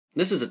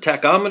This is a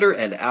tachometer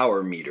and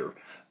hour meter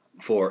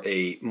for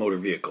a motor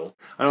vehicle.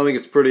 I don't think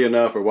it's pretty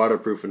enough or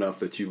waterproof enough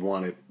that you'd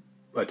want to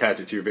attach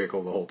it to your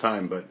vehicle the whole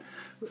time, but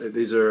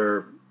these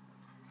are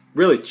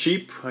really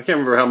cheap. I can't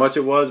remember how much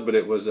it was, but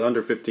it was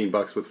under 15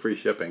 bucks with free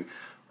shipping.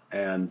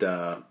 And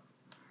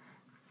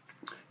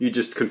you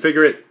just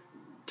configure it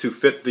to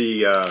fit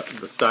the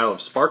style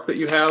of spark that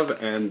you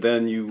have, and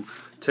then you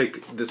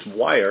take this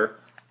wire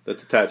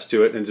that's attached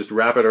to it and just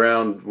wrap it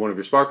around one of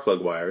your spark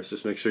plug wires.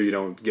 Just make sure you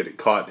don't get it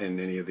caught in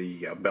any of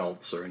the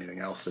belts or anything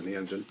else in the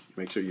engine.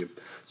 Make sure you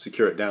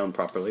secure it down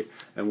properly,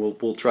 and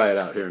we'll try it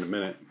out here in a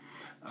minute.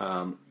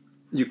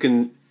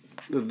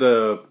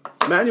 The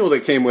manual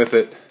that came with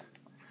it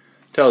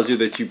tells you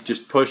that you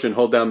just push and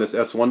hold down this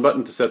S1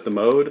 button to set the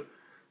mode.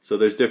 So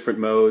there's different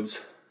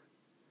modes.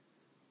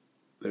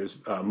 There's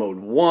mode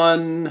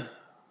 1,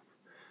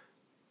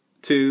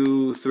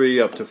 2, 3,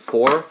 up to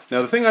 4.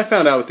 Now the thing I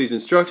found out with these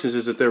instructions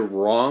is that they're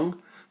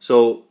wrong.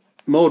 So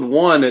mode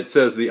 1, it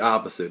says the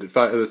opposite.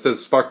 It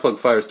says spark plug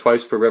fires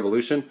twice per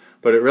revolution,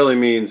 but it really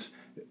means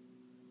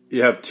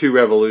you have 2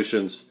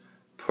 revolutions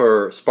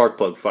per spark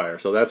plug fire.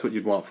 So that's what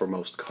you'd want for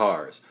most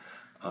cars.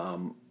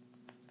 And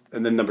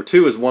then number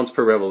 2 is once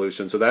per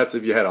revolution. So that's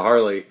if you had a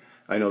Harley,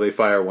 I know they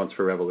fire once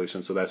per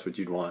revolution, so that's what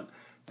you'd want.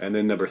 And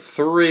then number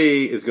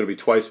 3 is going to be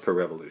twice per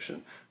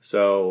revolution.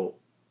 So,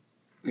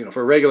 you know,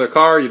 for a regular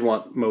car, you'd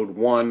want mode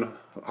 1.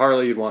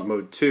 Harley, you'd want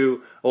mode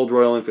 2. Old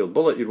Royal Enfield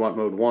Bullet, you'd want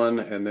mode 1.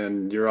 And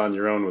then you're on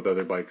your own with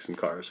other bikes and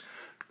cars,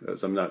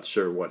 because I'm not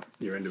sure what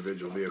your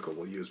individual vehicle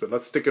will use. But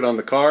let's stick it on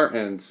the car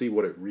and see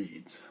what it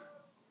reads.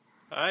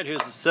 Alright,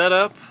 here's the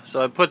setup.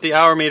 So I put the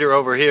hour meter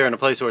over here in a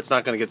place where it's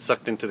not going to get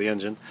sucked into the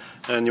engine.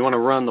 And you want to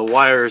run the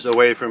wires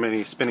away from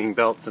any spinning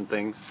belts and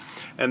things.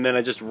 And then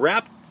I just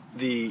wrapped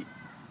the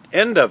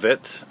end of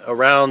it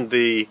around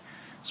the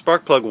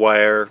spark plug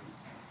wire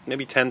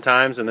maybe 10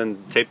 times and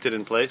then taped it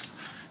in place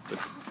with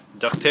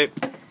duct tape.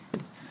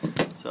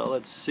 So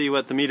let's see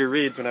what the meter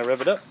reads when I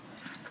rev it up.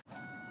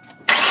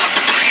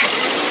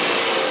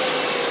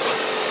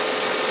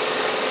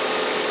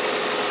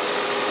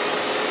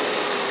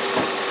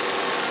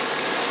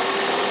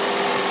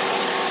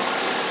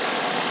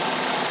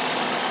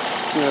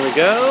 There we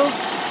go.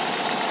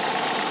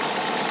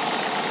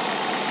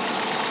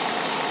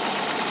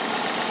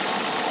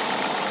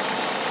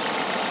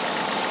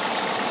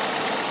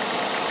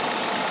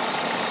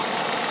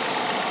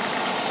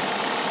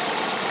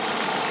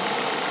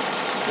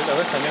 I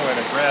wish I knew where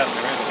to grab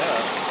to rev it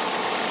up.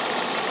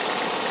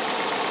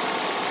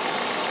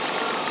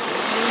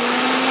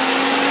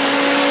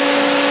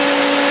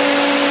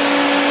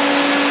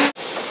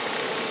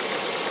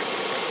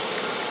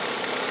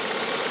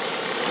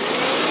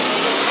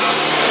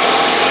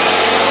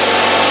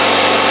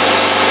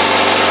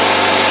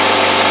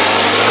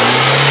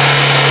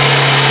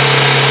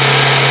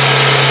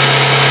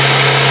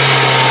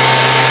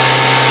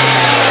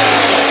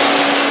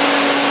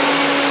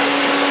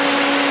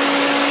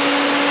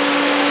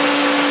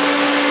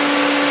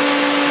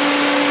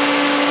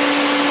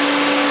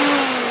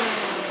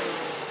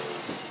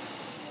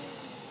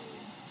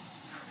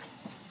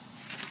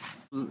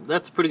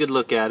 That's a pretty good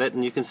look at it,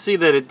 and you can see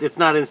that it's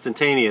not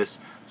instantaneous.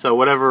 So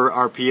whatever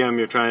RPM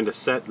you're trying to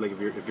set, like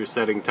if you're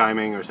setting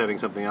timing or setting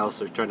something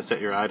else or trying to set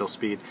your idle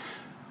speed,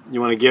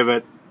 you want to give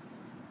it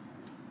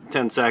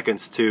 10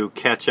 seconds to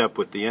catch up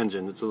with the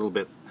engine. It's a little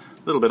bit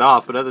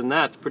off, but other than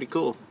that, it's pretty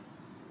cool.